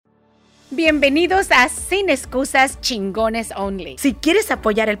Bienvenidos a Sin Excusas Chingones Only. Si quieres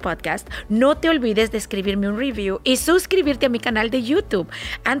apoyar el podcast, no te olvides de escribirme un review y suscribirte a mi canal de YouTube.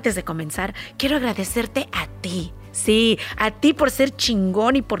 Antes de comenzar, quiero agradecerte a ti. Sí, a ti por ser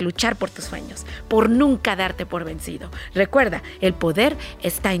chingón y por luchar por tus sueños, por nunca darte por vencido. Recuerda, el poder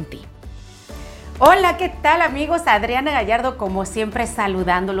está en ti. Hola, ¿qué tal amigos? Adriana Gallardo, como siempre,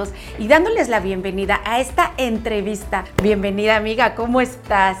 saludándolos y dándoles la bienvenida a esta entrevista. Bienvenida, amiga, ¿cómo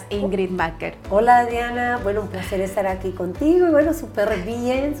estás, Ingrid Macker? Hola, Adriana, bueno, un placer estar aquí contigo y bueno, súper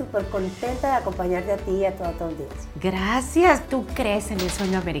bien, súper contenta de acompañarte a ti y a toda tu audiencia. Gracias. ¿Tú crees en el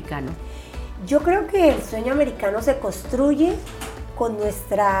sueño americano? Yo creo que el sueño americano se construye con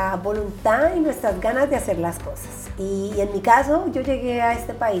nuestra voluntad y nuestras ganas de hacer las cosas. Y en mi caso, yo llegué a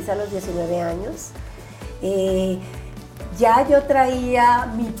este país a los 19 años. Ya yo traía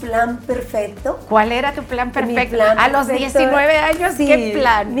mi plan perfecto. ¿Cuál era tu plan perfecto? A los perfecto, 19 años, sí, ¿qué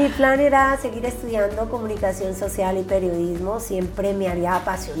plan? Mi plan era seguir estudiando comunicación social y periodismo. Siempre me había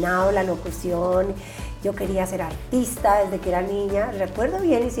apasionado la locución. Yo quería ser artista desde que era niña. Recuerdo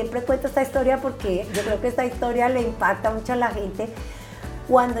bien y siempre cuento esta historia porque yo creo que esta historia le impacta mucho a la gente.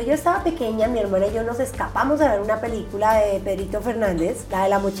 Cuando yo estaba pequeña, mi hermana y yo nos escapamos a ver una película de Pedrito Fernández, la de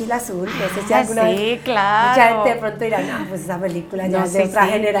la mochila azul. No sé si alguna vez, claro. Mucha gente de pronto dirá, no, pues esa película ya es de otra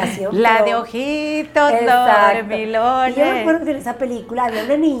generación. La de ojitos, dormilones. Y yo recuerdo que en esa película había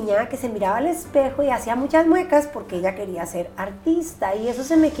una niña que se miraba al espejo y hacía muchas muecas porque ella quería ser artista. Y eso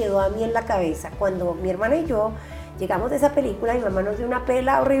se me quedó a mí en la cabeza. Cuando mi hermana y yo llegamos de esa película, mi mamá nos dio una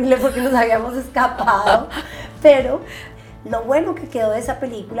pela horrible porque nos habíamos escapado, pero lo bueno que quedó de esa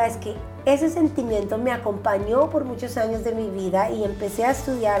película es que ese sentimiento me acompañó por muchos años de mi vida y empecé a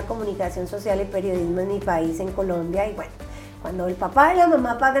estudiar comunicación social y periodismo en mi país, en Colombia. Y bueno, cuando el papá y la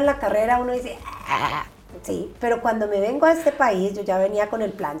mamá pagan la carrera, uno dice, sí, pero cuando me vengo a este país, yo ya venía con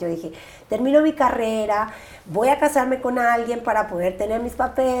el plan. Yo dije, termino mi carrera, voy a casarme con alguien para poder tener mis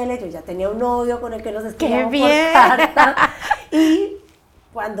papeles. Yo ya tenía un novio con el que nos escribíamos por carta. Y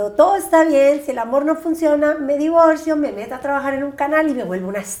cuando todo está bien, si el amor no funciona, me divorcio, me meto a trabajar en un canal y me vuelvo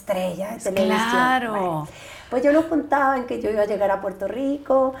una estrella de televisión. Claro. Bueno, pues yo no contaba en que yo iba a llegar a Puerto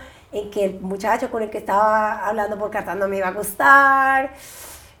Rico, en que el muchacho con el que estaba hablando por carta no me iba a gustar,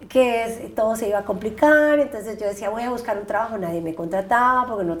 que todo se iba a complicar. Entonces yo decía, voy a buscar un trabajo, nadie me contrataba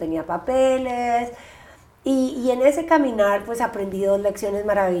porque no tenía papeles. Y en ese caminar pues aprendí dos lecciones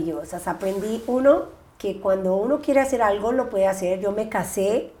maravillosas. Aprendí que cuando uno quiere hacer algo, lo puede hacer. Yo me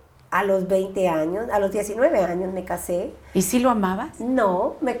casé a los 20 años, a los 19 años me casé. ¿Y si lo amabas?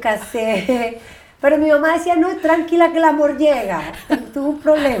 No, me casé, pero mi mamá decía, no, tranquila que el amor llega. Tuve un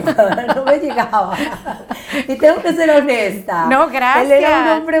problema, no me llegaba. Y tengo que ser honesta. No, gracias. Él era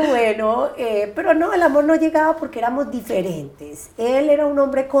un hombre bueno, pero no, el amor no llegaba porque éramos diferentes. Él era un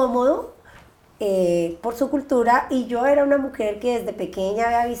hombre cómodo, por su cultura, y yo era una mujer que desde pequeña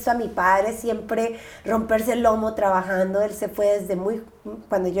había visto a mi padre siempre romperse el lomo trabajando. Él se fue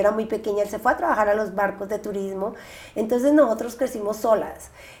cuando yo era muy pequeña, él se fue a trabajar a los barcos de turismo. Entonces nosotros crecimos solas,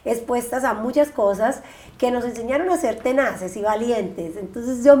 expuestas a muchas cosas que nos enseñaron a ser tenaces y valientes.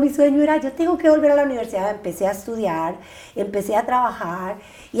 Entonces mi sueño era, yo tengo que volver a la universidad. Empecé a estudiar, empecé a trabajar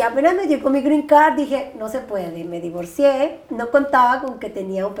y apenas me llegó mi green card dije, no se puede, me divorcié. No contaba con que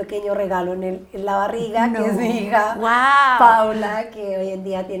tenía un pequeño regalo en la barriga, que es mi hija, wow, Paula, que hoy en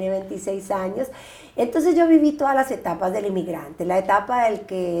día tiene 26 años. Entonces yo viví todas las etapas del inmigrante, la etapa del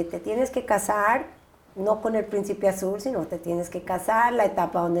que te tienes que casar, no con el príncipe azul, sino te tienes que casar, la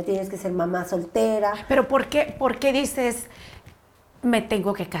etapa donde tienes que ser mamá soltera. Pero ¿por qué dices, me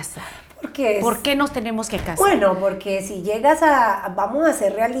tengo que casar? ¿Por qué nos tenemos que casar? Bueno, porque si llegas vamos a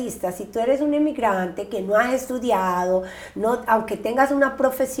ser realistas, si tú eres un inmigrante que no has estudiado, aunque tengas una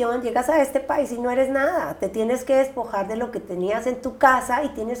profesión, llegas a este país y no eres nada, te tienes que despojar de lo que tenías en tu casa y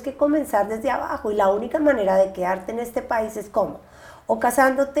tienes que comenzar desde abajo, y la única manera de quedarte en este país es ¿cómo? O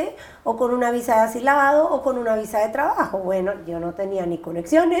casándote, o con una visa de asilado, o con una visa de trabajo. Bueno, yo no tenía ni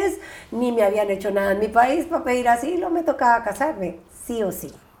conexiones, ni me habían hecho nada en mi país para pedir asilo, me tocaba casarme, sí o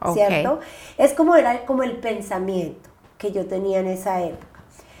sí. ¿Cierto? Es era como el pensamiento que yo tenía en esa época.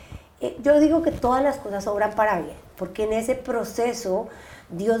 Yo digo que todas las cosas obran para bien, porque en ese proceso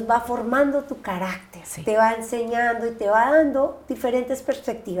Dios va formando tu carácter, sí, te va enseñando y te va dando diferentes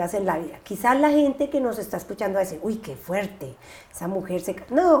perspectivas en la vida. Quizás la gente que nos está escuchando va a decir, uy, qué fuerte, esa mujer se...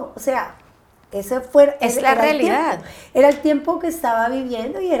 No, o sea, es la realidad. Era el tiempo que estaba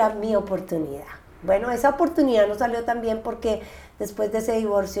viviendo y era mi oportunidad. Bueno, esa oportunidad no salió tan bien porque después de ese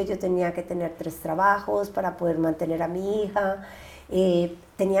divorcio yo tenía que tener 3 trabajos para poder mantener a mi hija.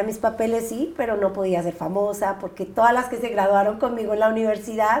 Tenía mis papeles, sí, pero no podía ser famosa porque todas las que se graduaron conmigo en la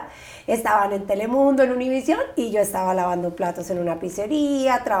universidad estaban en Telemundo, en Univisión, y yo estaba lavando platos en una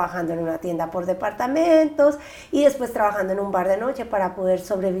pizzería, trabajando en una tienda por departamentos y después trabajando en un bar de noche para poder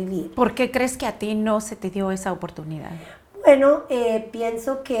sobrevivir. ¿Por qué crees que a ti no se te dio esa oportunidad? Bueno,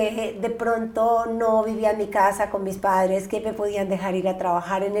 pienso que de pronto no vivía en mi casa con mis padres, que me podían dejar ir a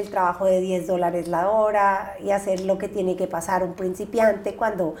trabajar en el trabajo de $10 la hora y hacer lo que tiene que pasar un principiante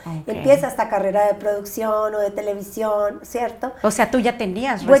cuando empieza esta carrera de producción o de televisión, ¿cierto? O sea, tú ya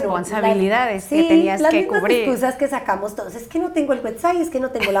tenías responsabilidades que tenías que cubrir. Las excusas que sacamos todos, es que no tengo el website, es que no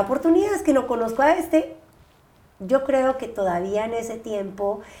tengo la oportunidad, es que no conozco a este. Yo creo que todavía en ese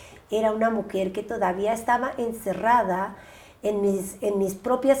tiempo era una mujer que todavía estaba encerrada en mis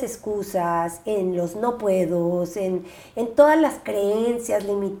propias excusas, en los no puedos, en todas las creencias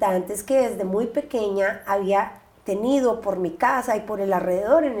limitantes que desde muy pequeña había tenido por mi casa y por el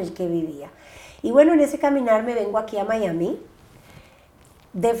alrededor en el que vivía. Y bueno, en ese caminar me vengo aquí a Miami.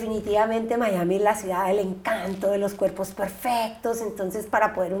 Definitivamente Miami es la ciudad del encanto, de los cuerpos perfectos, entonces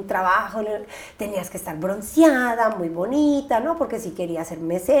para poder un trabajo tenías que estar bronceada, muy bonita, ¿no? Porque si querías ser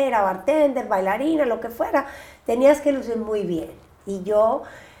mesera, bartender, bailarina, lo que fuera, tenías que lucir muy bien. Y yo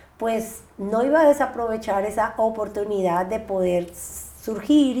pues no iba a desaprovechar esa oportunidad de poder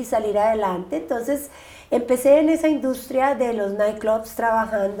surgir y salir adelante, entonces empecé en esa industria de los nightclubs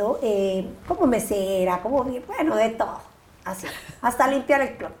trabajando como mesera, como bueno, de todo. Así, hasta limpiar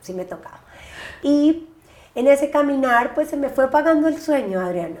el club, si me tocaba. Y en ese caminar, pues se me fue apagando el sueño,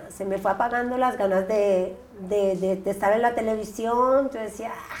 Adriana. Se me fue apagando las ganas de estar en la televisión. Yo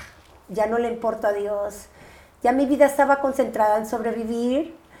decía, ya no le importa a Dios. Ya mi vida estaba concentrada en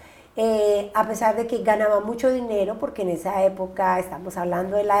sobrevivir, a pesar de que ganaba mucho dinero, porque en esa época, estamos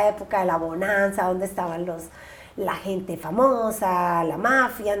hablando de la época de la bonanza, donde estaban la gente famosa, la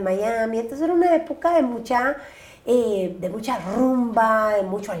mafia en Miami. Entonces era una época de mucha rumba, de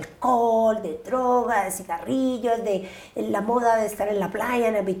mucho alcohol, de droga, de cigarrillos, de la moda de estar en la playa,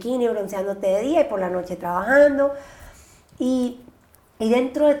 en el bikini, bronceándote de día y por la noche trabajando. Y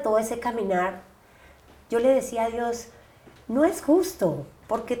dentro de todo ese caminar, yo le decía a Dios, no es justo,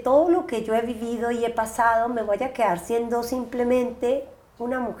 porque todo lo que yo he vivido y he pasado me voy a quedar siendo simplemente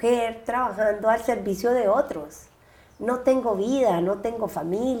una mujer trabajando al servicio de otros. No tengo vida, no tengo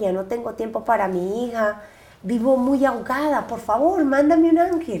familia, no tengo tiempo para mi hija. Vivo muy ahogada, por favor, mándame un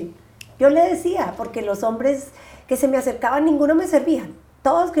ángel. Yo le decía, porque los hombres que se me acercaban, ninguno me servían.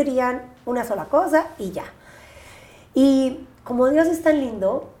 Todos querían una sola cosa y ya. Y como Dios es tan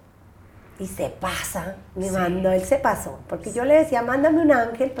lindo y se pasa, él se pasó. Porque yo le decía, mándame un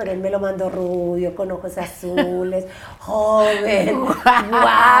ángel, pero él me lo mandó rubio, con ojos azules, joven,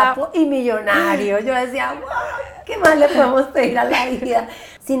 guapo y millonario. Yo decía, wow, ¿qué más le podemos pedir a la vida?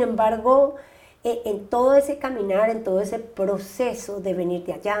 Sin embargo, en todo ese caminar, en todo ese proceso de venir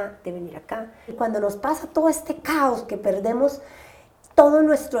de allá, de venir acá, y cuando nos pasa todo este caos, que perdemos todo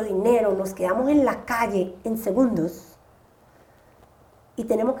nuestro dinero, nos quedamos en la calle en segundos y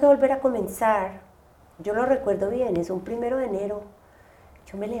tenemos que volver a comenzar. Yo lo recuerdo bien, es un 1 de enero,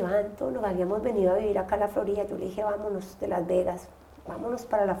 yo me levanto, nos habíamos venido a vivir acá a la Florida, yo le dije, vámonos de Las Vegas, vámonos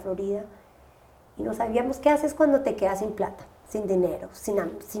para la Florida, y no sabíamos qué haces cuando te quedas sin plata, sin dinero,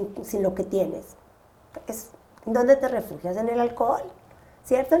 sin lo que tienes. ¿En dónde te refugias? En el alcohol,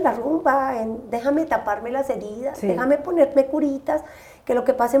 ¿cierto? En la rumba, déjame taparme las heridas, sí. Déjame ponerme curitas, que lo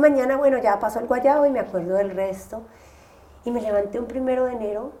que pase mañana, bueno, ya pasó el guayabo y me acuerdo del resto. Y me levanté un 1 de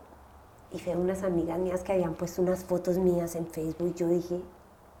enero y vi unas amigas mías que habían puesto unas fotos mías en Facebook y yo dije,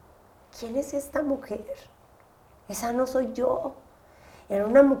 ¿quién es esta mujer? Esa no soy yo. Era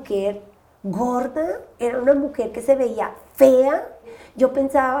una mujer gorda, era una mujer que se veía fea. Yo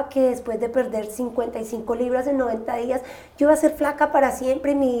pensaba que después de perder 55 libras en 90 días, yo iba a ser flaca para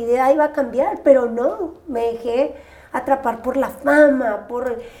siempre y mi vida iba a cambiar, pero no, me dejé atrapar por la fama,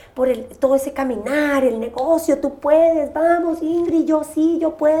 por todo ese caminar, el negocio, tú puedes, vamos Ingrid, yo sí,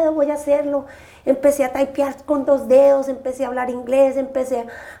 yo puedo, voy a hacerlo. Empecé a typear con 2 dedos, empecé a hablar inglés, empecé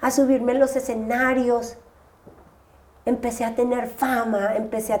a subirme en los escenarios. Empecé a tener fama,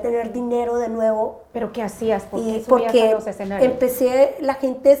 empecé a tener dinero de nuevo. ¿Pero qué hacías? Porque la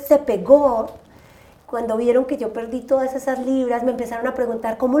gente se pegó. Cuando vieron que yo perdí todas esas libras, me empezaron a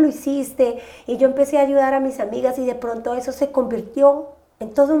preguntar, ¿cómo lo hiciste? Y yo empecé a ayudar a mis amigas y de pronto eso se convirtió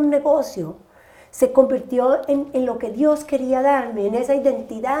en todo un negocio. Se convirtió en lo que Dios quería darme, en esa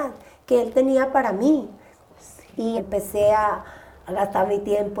identidad que Él tenía para mí. Y empecé a gastado mi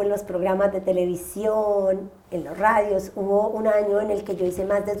tiempo en los programas de televisión, en los radios. Hubo un año en el que yo hice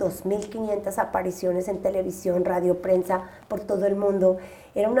más de 2.500 apariciones en televisión, radio, prensa, por todo el mundo.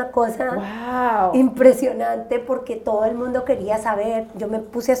 Era una cosa impresionante porque todo el mundo quería saber. Yo me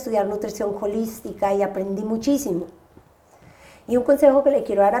puse a estudiar nutrición holística y aprendí muchísimo. Y un consejo que le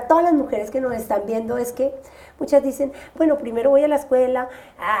quiero dar a todas las mujeres que nos están viendo es que muchas dicen, bueno, primero voy a la escuela,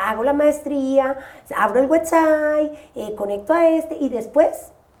 hago la maestría, abro el website, conecto a y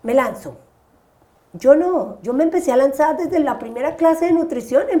después me lanzo. Yo no, yo me empecé a lanzar desde la primera clase de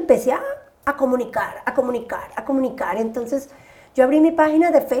nutrición, empecé a comunicar. Entonces, yo abrí mi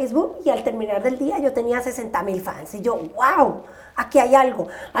página de Facebook y al terminar del día yo tenía 60,000 fans. Y yo, wow, aquí hay algo.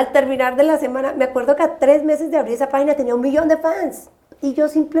 Al terminar de la semana, me acuerdo que a 3 meses de abrir esa página tenía 1 millón de fans. Y yo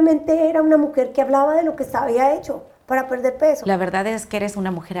simplemente era una mujer que hablaba de lo que había hecho para perder peso. La verdad es que eres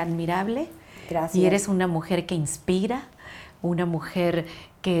una mujer admirable. Gracias. Y eres una mujer que inspira, una mujer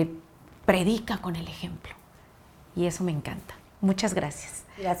que predica con el ejemplo. Y eso me encanta. Muchas gracias.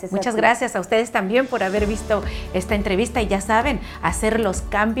 Muchas gracias a ustedes también por haber visto esta entrevista y ya saben, hacer los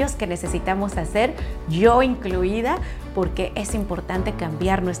cambios que necesitamos hacer, yo incluida, porque es importante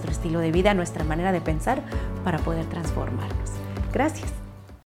cambiar nuestro estilo de vida, nuestra manera de pensar para poder transformarnos. Gracias.